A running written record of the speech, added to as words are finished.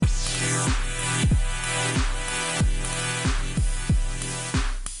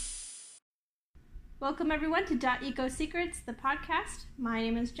Welcome everyone to .eco Secrets, the podcast. My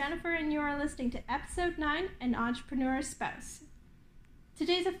name is Jennifer and you are listening to episode 9, An Entrepreneur's Spouse.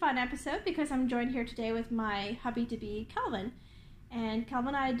 Today's a fun episode because I'm joined here today with my hubby-to-be, Calvin. And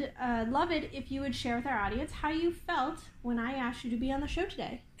Calvin, I'd love it if you would share with our audience how you felt when I asked you to be on the show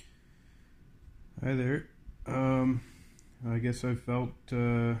today. Hi there. I guess I felt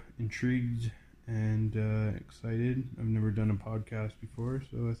intrigued and excited. I've never done a podcast before,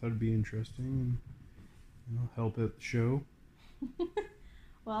 so I thought it'd be interesting and help out the show.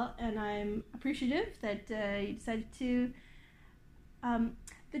 Well, and I'm appreciative that you decided to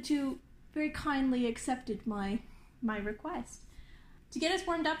that you very kindly accepted my request. To get us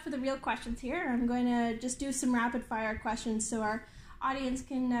warmed up for the real questions here, I'm going to just do some rapid fire questions so our audience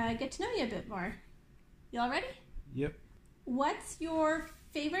can get to know you a bit more. You all ready? Yep. What's your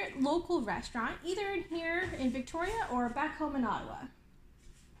favorite local restaurant, either in here in Victoria or back home in Ottawa?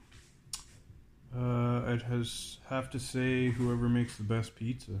 I'd have to say whoever makes the best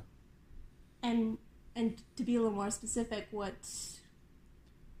pizza. And to be a little more specific, what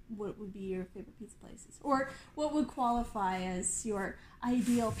would be your favorite pizza places? Or what would qualify as your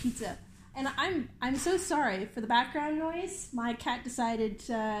ideal pizza? And I'm so sorry for the background noise. My cat decided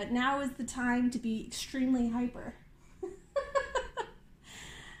now is the time to be extremely hyper.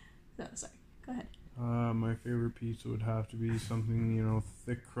 So, sorry. Go ahead. My favorite pizza would have to be something,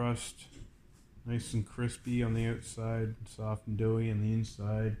 thick crust, nice and crispy on the outside, soft and doughy on the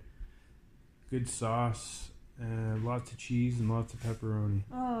inside, good sauce, lots of cheese and lots of pepperoni.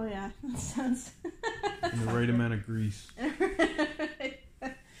 Oh, yeah. That sounds... And the right amount of grease.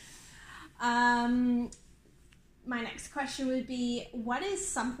 My next question would be, what is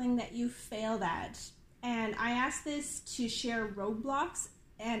something that you failed at? And I asked this to share roadblocks,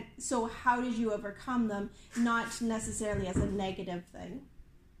 and so how did you overcome them, not necessarily as a negative thing?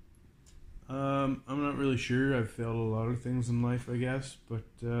 I'm not really sure. I've failed a lot of things in life, I guess, but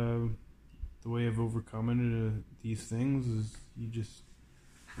the way of overcoming these things is you just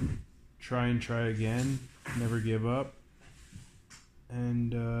try and try again, never give up,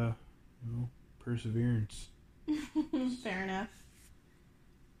 and perseverance. Fair enough.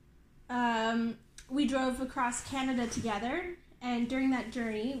 We drove across Canada together, and during that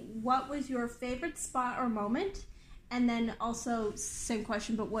journey, what was your favorite spot or moment? And then also, same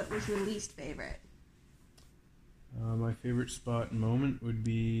question, but what was your least favorite? My favorite spot and moment would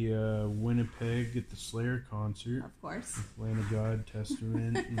be Winnipeg at the Slayer concert. Of course. With Lamb of God,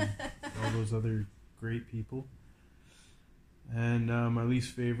 Testament, and all those other great people. And my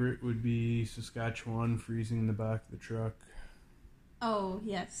least favorite would be Saskatchewan, freezing in the back of the truck. Oh,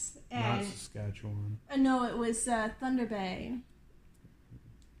 yes. And not Saskatchewan. No, it was Thunder Bay.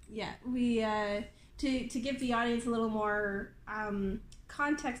 Yeah, we... To give the audience a little more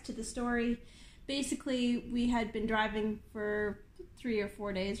context to the story, basically we had been driving for 3 or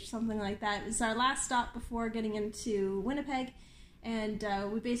 4 days or something like that. It was our last stop before getting into Winnipeg, and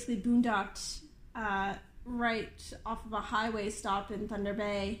we basically boondocked right off of a highway stop in Thunder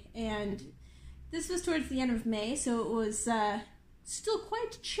Bay, and this was towards the end of May, so it was still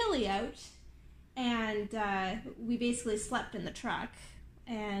quite chilly out, and we basically slept in the truck.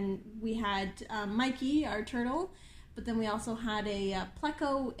 And we had Mikey, our turtle, but then we also had a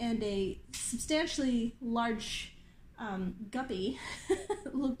pleco and a substantially large guppy.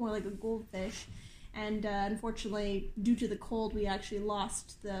 It looked more like a goldfish. And unfortunately, due to the cold, we actually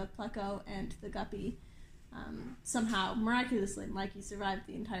lost the pleco and the guppy. Somehow, miraculously, Mikey survived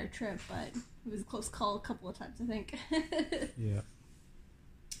the entire trip, but it was a close call a couple of times, I think. Yeah.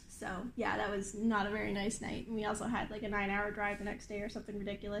 So, yeah, that was not a very nice night. And we also had like a 9-hour drive the next day or something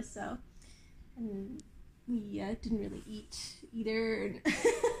ridiculous. So, and we didn't really eat either.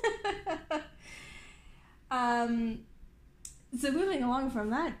 So moving along from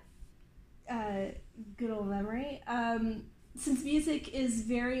that good old memory, since music is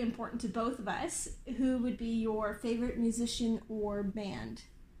very important to both of us, who would be your favorite musician or band?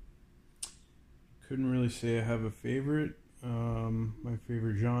 Couldn't really say I have a favorite. My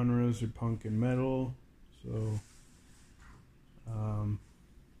favorite genres are punk and metal, so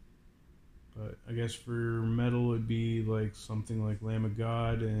but I guess for metal it'd be like something like Lamb of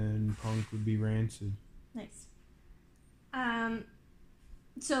God, and punk would be Rancid. Nice.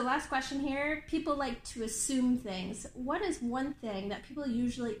 So last question here. People like to assume things. What is one thing that people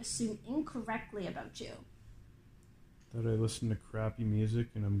usually assume incorrectly about you? That I listen to crappy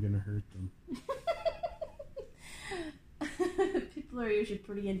music and I'm gonna hurt them. People are usually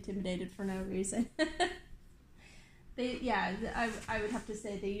pretty intimidated for no reason. I would have to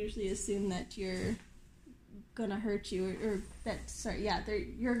say they usually assume that you're gonna hurt you, or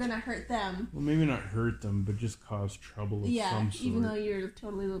you're gonna hurt them. Well, maybe not hurt them, but just cause trouble of some sort. Even though you're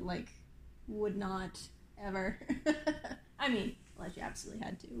totally like would not ever. I mean, unless you absolutely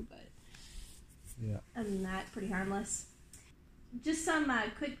had to, but yeah. Other than that, pretty harmless. Just some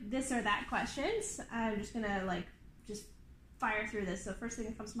quick this or that questions. I'm just gonna just fire through this. So first thing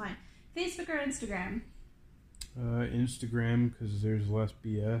that comes to mind: Facebook or Instagram? Instagram, because there's less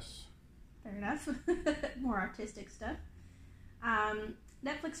BS. Fair enough. More artistic stuff.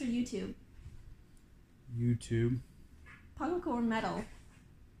 Netflix or YouTube? YouTube. Punk or metal?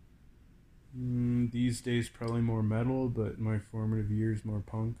 These days, probably more metal, but my formative years, more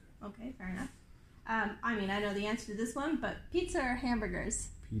punk. Okay, fair enough. I mean, I know the answer to this one, but pizza or hamburgers?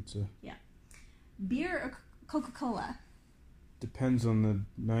 Pizza. Yeah. Beer or Coca-Cola? Depends on the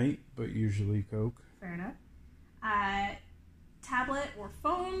night, but usually Coke. Fair enough. Tablet or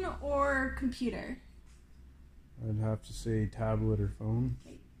phone or computer? I'd have to say tablet or phone.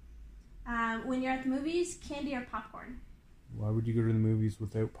 Okay. When you're at the movies, candy or popcorn? Why would you go to the movies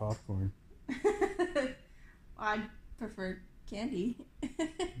without popcorn? I'd prefer candy.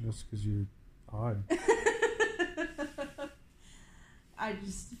 That's because you're odd. I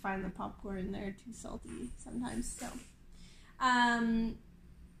just find the popcorn there too salty sometimes. So,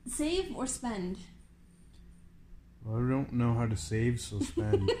 save or spend? Well, I don't know how to save, so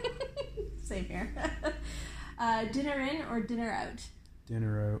spend. Same here. Dinner in or dinner out?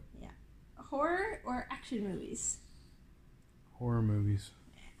 Dinner out. Yeah. Horror or action movies? Horror movies.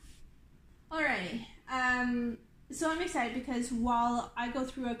 Alrighty. So I'm excited because while I go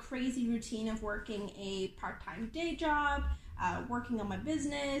through a crazy routine of working a part-time day job, working on my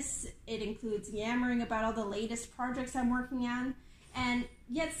business, it includes yammering about all the latest projects I'm working on, and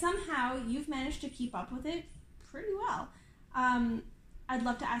yet somehow you've managed to keep up with it pretty well. I'd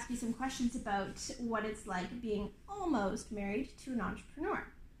love to ask you some questions about what it's like being almost married to an entrepreneur.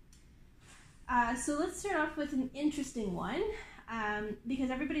 So let's start off with an interesting one, because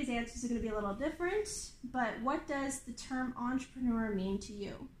everybody's answers are going to be a little different, but what does the term entrepreneur mean to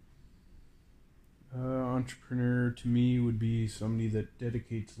you? Entrepreneur to me would be somebody that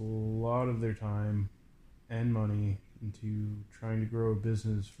dedicates a lot of their time and money into trying to grow a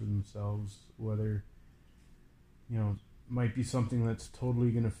business for themselves, whether might be something that's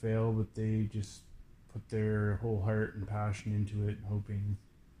totally going to fail, but they just put their whole heart and passion into it, hoping,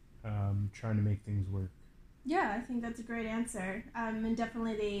 trying to make things work. Yeah, I think that's a great answer. And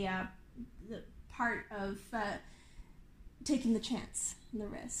definitely the part of taking the chance and the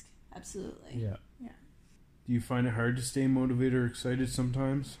risk. Absolutely. Yeah. Yeah. Do you find it hard to stay motivated or excited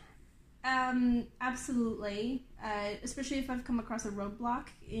sometimes? Absolutely. Especially if I've come across a roadblock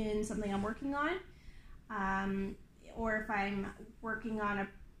in something I'm working on. Or if I'm working on a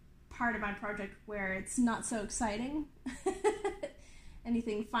part of my project where it's not so exciting.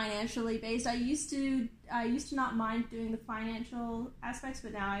 Anything financially based. I used to not mind doing the financial aspects,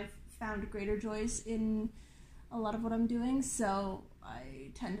 but now I've found greater joys in a lot of what I'm doing, so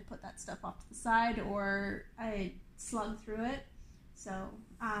I tend to put that stuff off to the side, or I slug through it. So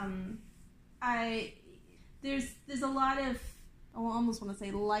there's a lot of, I almost want to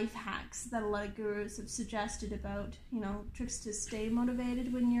say, life hacks that a lot of gurus have suggested about, tricks to stay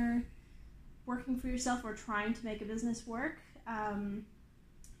motivated when you're working for yourself or trying to make a business work.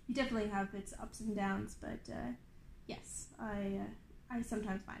 You definitely have its ups and downs, but yes, I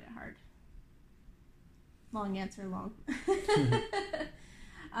sometimes find it hard. Long answer, long.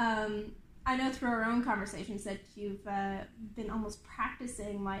 I know through our own conversations that you've been almost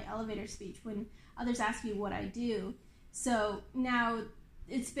practicing my elevator speech when others ask you what I do. So now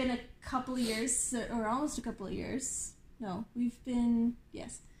it's been a couple of years, or almost a couple of years. No,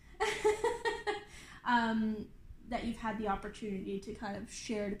 yes. That you've had the opportunity to kind of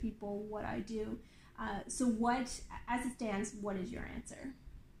share to people what I do. So as it stands, what is your answer?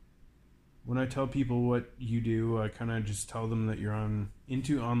 When I tell people what you do, I kind of just tell them that you're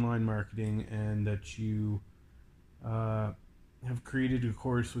into online marketing and that you have created a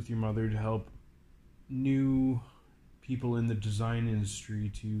course with your mother to help new people in the design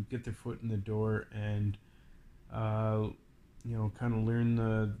industry to get their foot in the door and kind of learn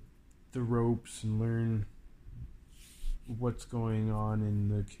the ropes and learn what's going on in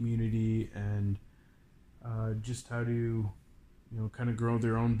the community and just how to kind of grow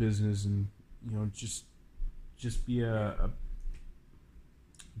their own business and just be a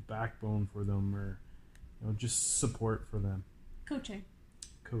backbone for them, or just support for them. Coaching.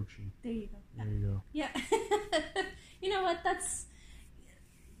 There you go. There you go. Yeah. You know what? That's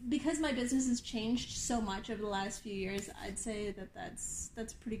because my business has changed so much over the last few years. I'd say that's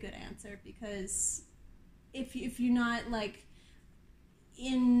a pretty good answer, because if you're not like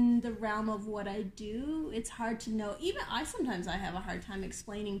in the realm of what I do, it's hard to know. Even I have a hard time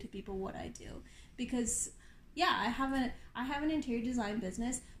explaining to people what I do, because yeah, I have an interior design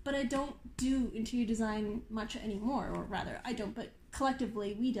business, but I don't do interior design much anymore, or rather I don't, but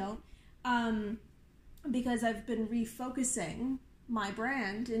collectively we don't, because I've been refocusing my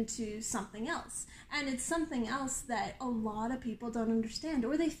brand into something else, and it's something else that a lot of people don't understand,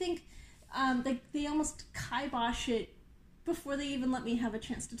 or they think they almost kibosh it before they even let me have a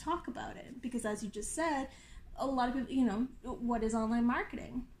chance to talk about it. Because as you just said, a lot of people, what is online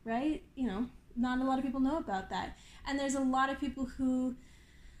marketing, right? Not a lot of people know about that. And there's a lot of people who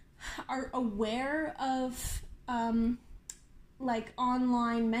are aware of like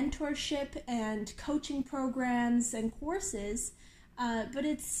online mentorship and coaching programs and courses, but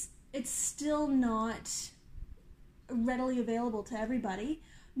it's still not readily available to everybody,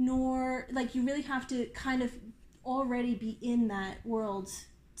 nor like you really have to kind of already be in that world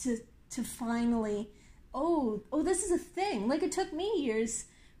to finally this is a thing. Like, it took me years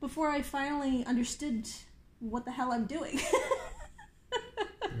before I finally understood what the hell I'm doing.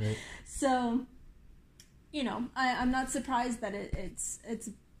 Right. So I'm not surprised that it's a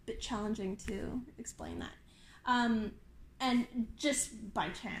bit challenging to explain that. And just by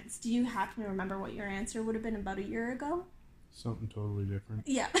chance, do you happen to remember what your answer would have been about a year ago? Something totally different.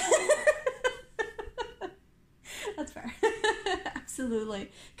 Yeah. That's fair.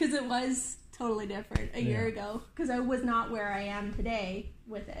 Absolutely. Because it was totally different a year ago. Because I was not where I am today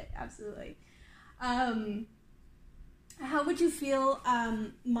with it. Absolutely. How would you feel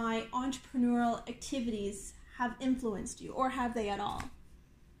my entrepreneurial activities have influenced you, or have they at all?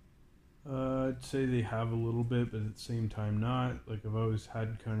 I'd say they have a little bit, but at the same time not. Like, I've always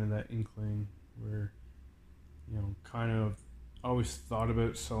had kind of that inkling where, kind of always thought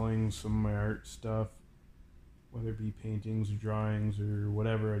about selling some of my art stuff, whether it be paintings or drawings or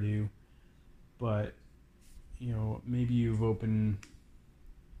whatever I do. But, maybe you've opened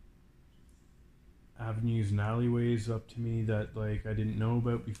avenues and alleyways up to me that, like, I didn't know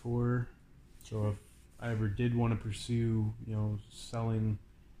about before. So if I ever did want to pursue, selling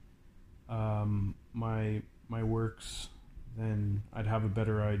my works, then I'd have a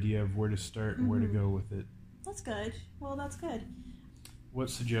better idea of where to start and where to go with it. That's good. Well, that's good. What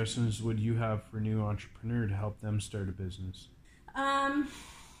suggestions would you have for a new entrepreneur to help them start a business?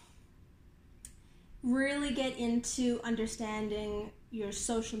 Really get into understanding your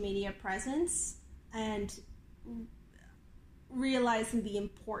social media presence and realizing the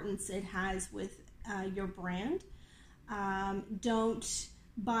importance it has with your brand. Don't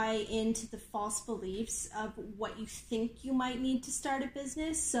buy into the false beliefs of what you think you might need to start a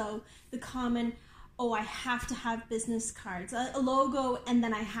business. So the common, I have to have business cards, a logo, and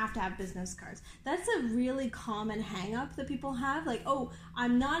then I have to have business cards. That's a really common hang-up that people have. Like,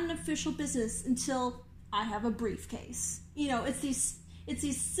 I'm not an official business until I have a briefcase. It's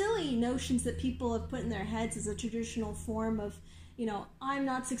these silly notions that people have put in their heads as a traditional form of, I'm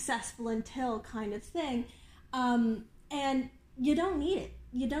not successful until kind of thing. And you don't need it.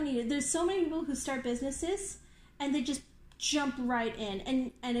 You don't need it. There's so many people who start businesses and they just jump right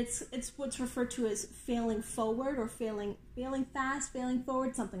in, and it's what's referred to as failing forward, or failing fast, failing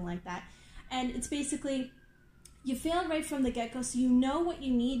forward, something like that. And it's basically, you fail right from the get-go, so you know what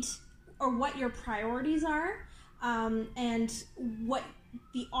you need or what your priorities are, and what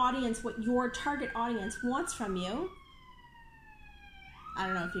your target audience wants from you. I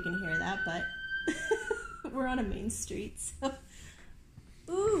don't know if you can hear that, but we're on a main street, so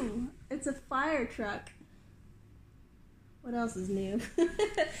ooh, it's a fire truck. What else is new?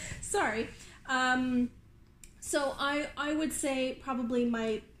 Sorry. So I would say probably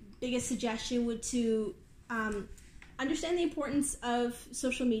my biggest suggestion would to understand the importance of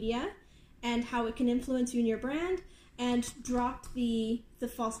social media and how it can influence you and your brand, and drop the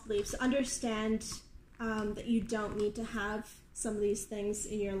false beliefs. Understand that you don't need to have some of these things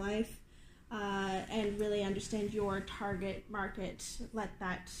in your life, and really understand your target market. Let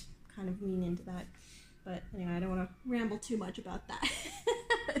that kind of lean into that. But anyway, I don't want to ramble too much about that.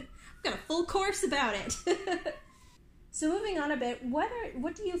 I've got a full course about it. So moving on a bit, what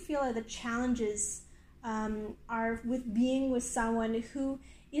do you feel are the challenges are with being with someone who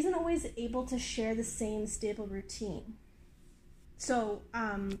isn't always able to share the same stable routine? So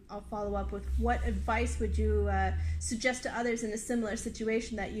I'll follow up with, what advice would you suggest to others in a similar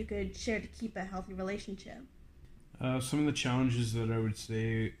situation that you could share to keep a healthy relationship? Some of the challenges that I would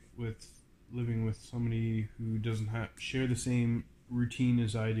say with living with somebody who doesn't share the same routine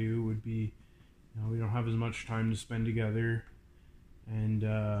as I do would be, we don't have as much time to spend together, and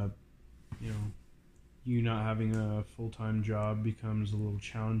you not having a full-time job becomes a little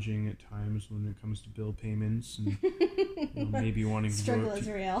challenging at times when it comes to bill payments and maybe wanting to struggle go out is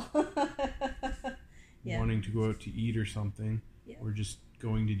real. wanting to go out to eat or something, or just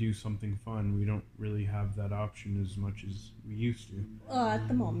going to do something fun. We don't really have that option as much as we used to. At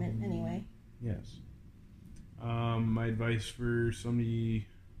the moment, anyway. Yes. My advice for somebody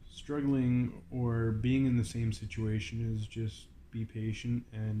struggling or being in the same situation is just be patient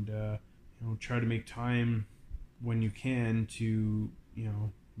and try to make time when you can to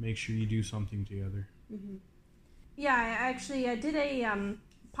make sure you do something together. Mm-hmm. Yeah, I did a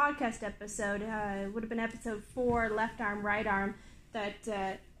podcast episode. It would have been episode 4, Left Arm, Right Arm,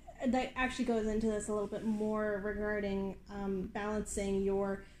 that actually goes into this a little bit more regarding balancing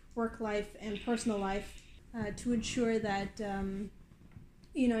your work life and personal life to ensure that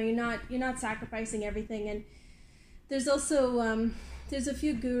you're not sacrificing everything. And there's also there's a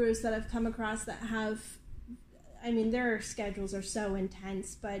few gurus that I've come across that have, their schedules are so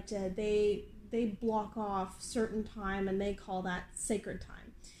intense, but they block off certain time and they call that sacred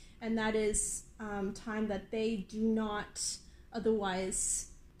time, and that is time that they do not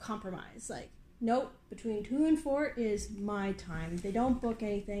otherwise compromise. Like, nope, between 2 and 4 is my time. They don't book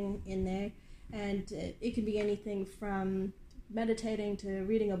anything in there, and it can be anything from meditating to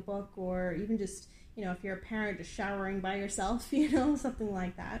reading a book, or even just, if you're a parent, just showering by yourself, something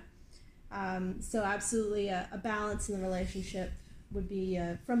like that. So absolutely a balance in the relationship would be,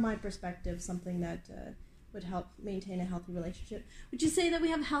 from my perspective, something that would help maintain a healthy relationship. Would you say that we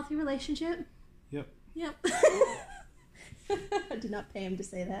have a healthy relationship? Yep. I did not pay him to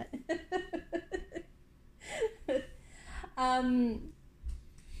say that.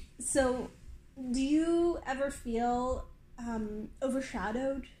 So, do you ever feel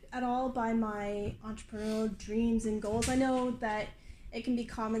overshadowed at all by my entrepreneurial dreams and goals? I know that it can be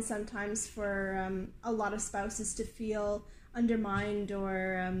common sometimes for a lot of spouses to feel undermined,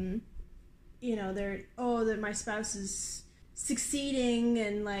 or that my spouse is succeeding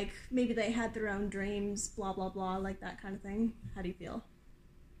and like maybe they had their own dreams, blah blah blah, like that kind of thing. How do you feel?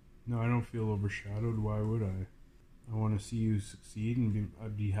 No, I don't feel overshadowed. Why would I? I want to see you succeed, and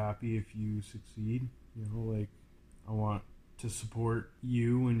I'd be happy if you succeed. I want to support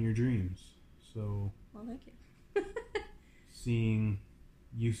you and your dreams. So, well, thank you. Seeing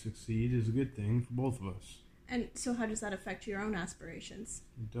you succeed is a good thing for both of us. And so how does that affect your own aspirations?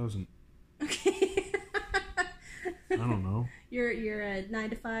 It doesn't. Okay. I don't know. You're a 9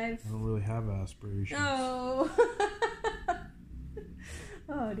 to 5? I don't really have aspirations. Oh.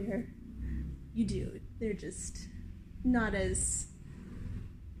 Oh dear. You do. They're just not as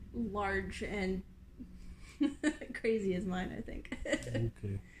large and crazy as mine, I think.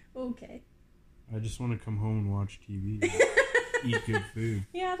 Okay. I just want to come home and watch TV. Eat good food.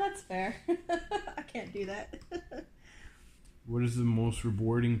 Yeah, that's fair. I can't do that. What is the most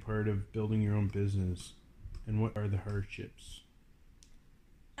rewarding part of building your own business, and what are the hardships?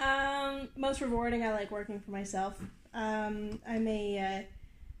 Most rewarding, I like working for myself.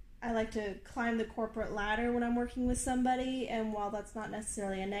 I like to climb the corporate ladder when I'm working with somebody, and while that's not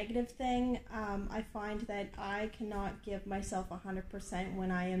necessarily a negative thing, I find that I cannot give myself 100%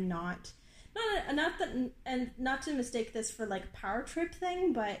 when I am not to mistake this for like power trip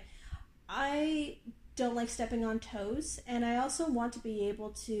thing, but I don't like stepping on toes, and I also want to be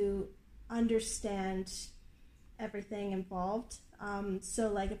able to understand everything involved. So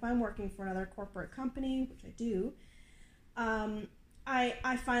like if I'm working for another corporate company, which I do,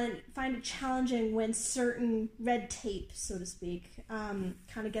 I find it challenging when certain red tape, so to speak, kind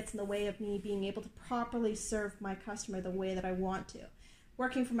of gets in the way of me being able to properly serve my customer the way that I want to.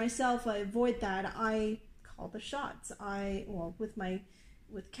 Working for myself, I avoid that. I call the shots.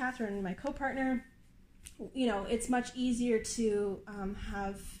 With Catherine, my co-partner, it's much easier to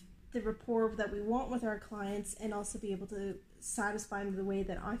have the rapport that we want with our clients, and also be able to satisfy them the way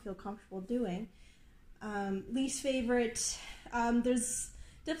that I feel comfortable doing. Least favorite, there's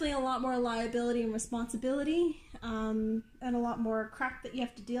definitely a lot more liability and responsibility, and a lot more crap that you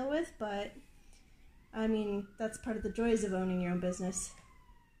have to deal with, but that's part of the joys of owning your own business.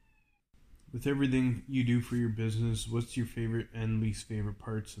 With everything you do for your business, what's your favorite and least favorite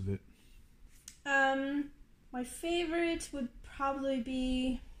parts of it? My favorite would probably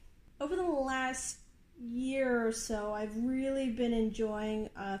be, over the last year or so, I've really been enjoying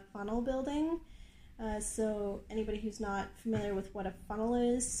funnel building. So anybody who's not familiar with what a funnel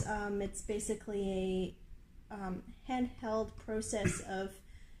is, it's basically a handheld process of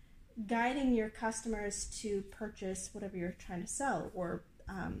guiding your customers to purchase whatever you're trying to sell, or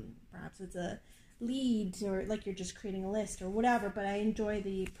perhaps it's a lead, or like you're just creating a list or whatever, but I enjoy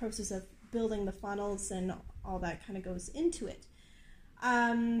the process of building the funnels and all that kind of goes into it.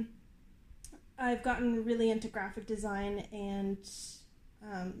 I've gotten really into graphic design and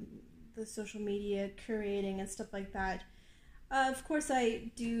the social media curating and stuff like that. Of course,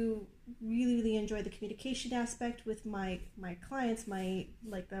 I do really, really enjoy the communication aspect with my clients, the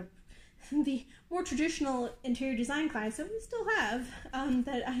more traditional interior design clients that we still have,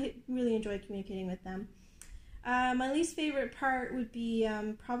 that I really enjoy communicating with them. My least favorite part would be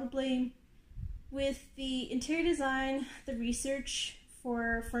probably with the interior design, the research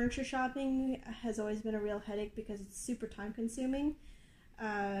for furniture shopping has always been a real headache because it's super time consuming.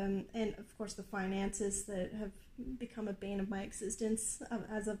 And of course the finances that have become a bane of my existence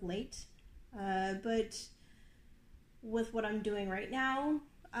as of late. But with what I'm doing right now,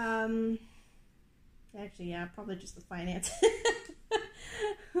 actually, yeah, probably just the finance.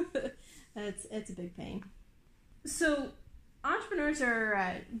 It's a big pain. So entrepreneurs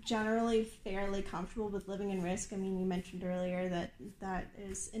are generally fairly comfortable with living in risk. I mean, you mentioned earlier that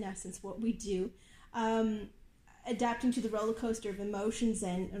is in essence what we do. Adapting to the roller coaster of emotions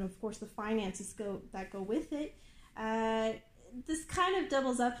and of course the finances that go with it. This kind of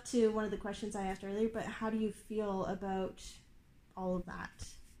doubles up to one of the questions I asked earlier, but how do you feel about all of that?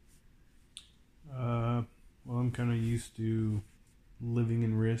 Well, I'm kind of used to living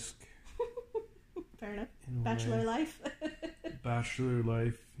in risk. Fair enough. Bachelor life. Bachelor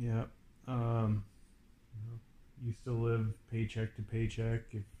life, yeah. You still live paycheck to paycheck.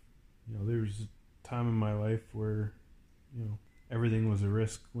 If there's a time in my life where everything was a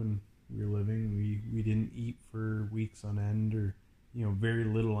risk when we were living. We didn't eat for weeks on end, or very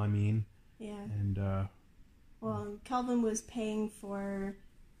little. I mean, yeah. And well, Calvin was paying for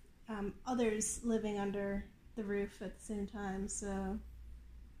others living under the roof at the same time, so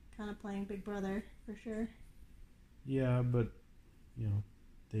kind of playing Big Brother for sure. Yeah, but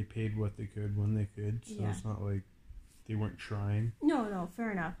they paid what they could when they could, so It's not like they weren't trying. No,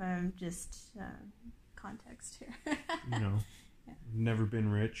 fair enough. I'm just context here. Yeah. Never been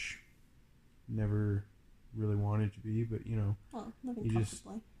rich, never really wanted to be, but well, living you just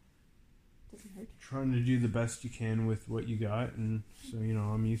comfortably doesn't hurt. Trying to do the best you can with what you got, and so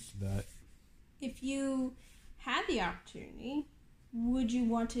I'm used to that. If you had the opportunity, would you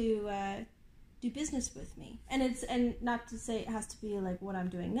want to do business with me? And not to say it has to be like what I'm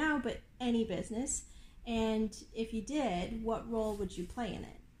doing now, but any business. And if you did, what role would you play in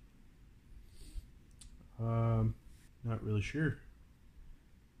it? Not really sure.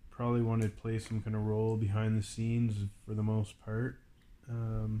 Probably want to play some kind of role behind the scenes for the most part.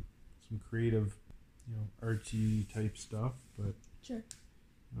 Some creative, artsy type stuff, but sure.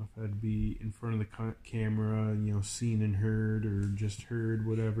 If I had to be in front of the camera, seen and heard, or just heard,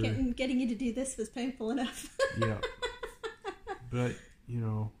 whatever. Getting you to do this was painful enough. Yeah. But,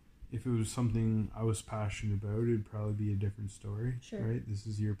 if it was something I was passionate about, it'd probably be a different story. Sure. Right? This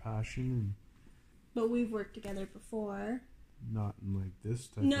is your passion. But we've worked together before. Not in like this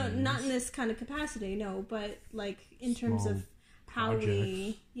type No, of not in this kind of capacity, no. But like in Small terms of how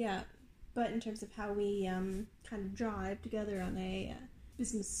projects. but in terms of how we kind of drive together on a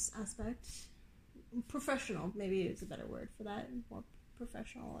business aspect. Professional, maybe is a better word for that. More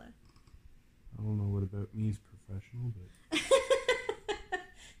professional. I don't know what about me is professional, but...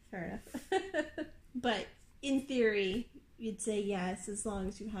 Fair enough. But in theory, you'd say yes, as long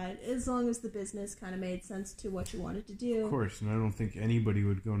as the business kind of made sense to what you wanted to do. Of course, and I don't think anybody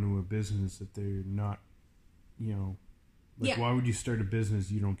would go into a business that they're not, why would you start a business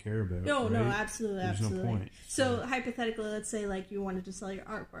you don't care about? No, right? no, absolutely, There's absolutely. no point. So hypothetically, let's say like you wanted to sell your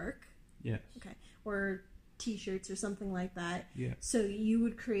artwork. Yes. Okay. Or T-shirts or something like that. Yeah. So you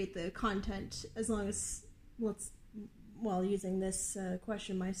would create the content as long as using this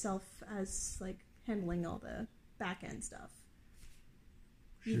question myself as like handling all the back end stuff.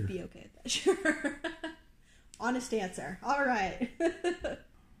 Sure. You'd be okay with that, sure. Honest answer. All right.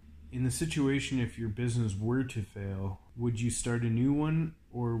 In the situation, if your business were to fail, would you start a new one,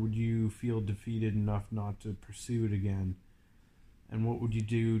 or would you feel defeated enough not to pursue it again? And what would you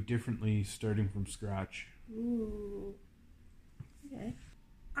do differently starting from scratch? Ooh. Okay.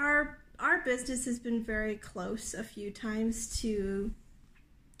 Our business has been very close a few times to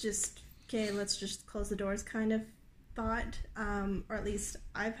just, okay, let's just close the doors kind of thought. Or at least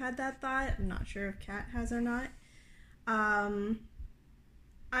I've had that thought. I'm not sure if Kat has or not.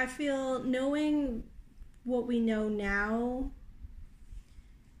 I feel knowing what we know now,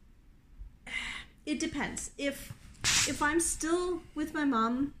 it depends. If I'm still with my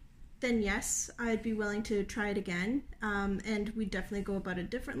mom, then yes, I'd be willing to try it again. And we'd definitely go about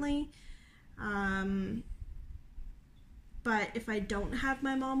it differently. But if I don't have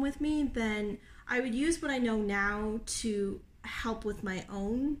my mom with me, then I would use what I know now to help with my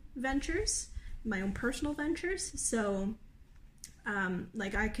own ventures, my own personal ventures. So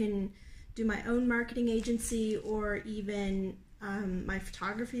like I can do my own marketing agency, or even my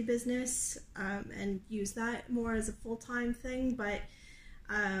photography business, and use that more as a full-time thing. But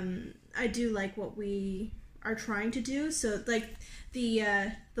I do like what we are trying to do. So like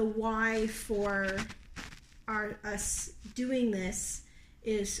the why for us doing this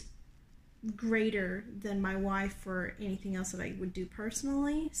is greater than my why for anything else that I would do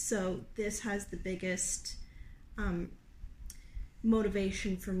personally. So this has the biggest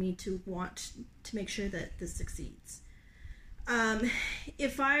motivation for me to want to make sure that this succeeds.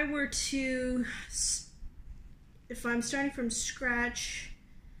 If I'm starting from scratch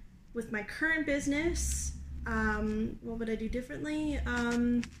with my current business, what would I do differently?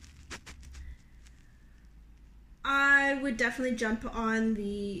 I would definitely jump on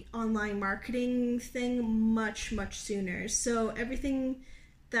the online marketing thing much sooner. So everything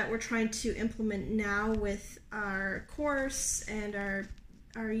that we're trying to implement now with our course and our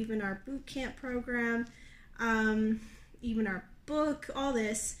even our boot camp program, even our book, all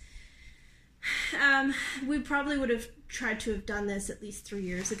this, we probably would have tried to have done this at least 3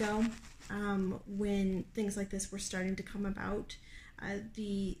 years ago, when things like this were starting to come about.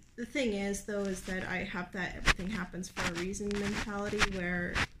 The thing is, though, is that I have that everything happens for a reason mentality,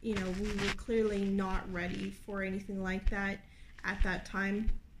 where, you know, we were clearly not ready for anything like that at that time.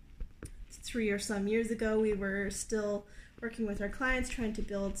 3 or some years ago, we were still working with our clients, trying to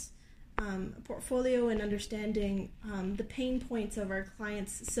build a portfolio and understanding the pain points of our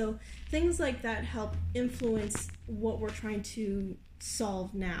clients. So things like that help influence what we're trying to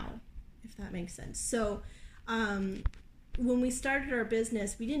solve now, if that makes sense. So when we started our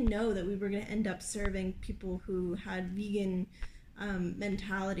business, we didn't know that we were going to end up serving people who had vegan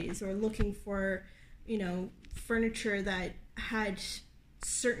mentalities, or looking for, you know, furniture that had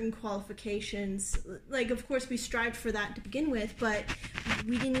certain qualifications. Like, of course, we strived for that to begin with, but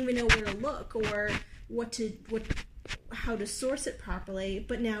we didn't even know where to look or how to source it properly.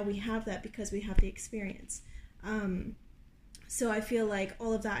 But now we have that because we have the experience. So I feel like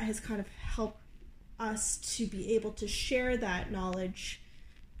all of that has kind of helped us to be able to share that knowledge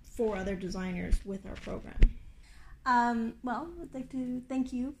for other designers with our program. Well, I'd like to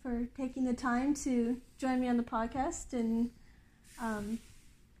thank you for taking the time to join me on the podcast and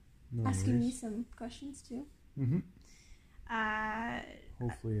asking me some questions too. Mm-hmm.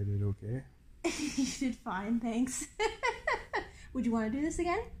 Hopefully I did okay. You did fine, thanks. Would you want to do this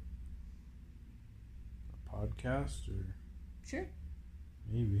again? A podcast, or? Sure.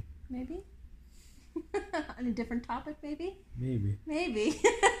 Maybe. Maybe? On a different topic, maybe? Maybe.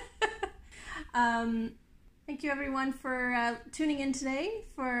 Thank you, everyone, for tuning in today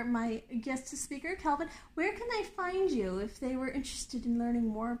for my guest speaker, Calvin. Where can they find you if they were interested in learning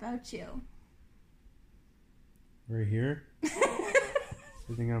more about you? Right here.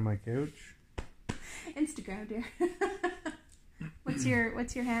 Sitting on my couch. Instagram, dear. What's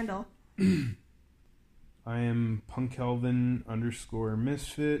your handle? I am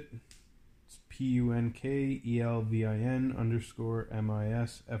punkelvin_misfit. It's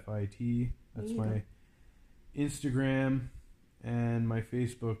PUNKELVIN_MISFIT. That's my Instagram, and my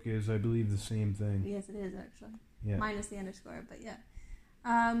Facebook is, I believe, the same thing. Yes, it is, actually. Yeah. Minus the underscore, but yeah.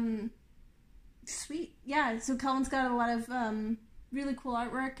 Sweet. Yeah, so Calvin's got a lot of really cool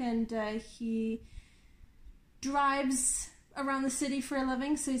artwork, and he drives around the city for a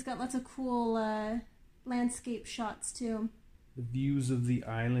living, so he's got lots of cool landscape shots too. The views of the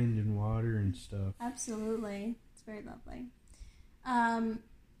island and water and stuff. Absolutely. It's very lovely.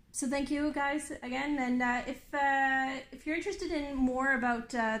 So thank you guys again, and if you're interested in more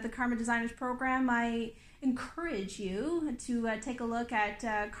about the Karma Designers program, I encourage you to take a look at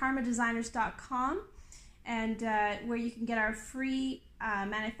karmadesigners.com, and where you can get our free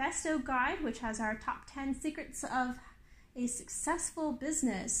manifesto guide, which has our top 10 secrets of a successful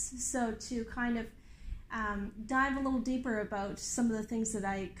business. So to kind of dive a little deeper about some of the things that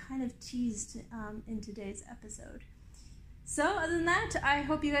I kind of teased in today's episode. So other than that, I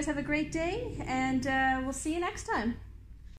hope you guys have a great day, and we'll see you next time.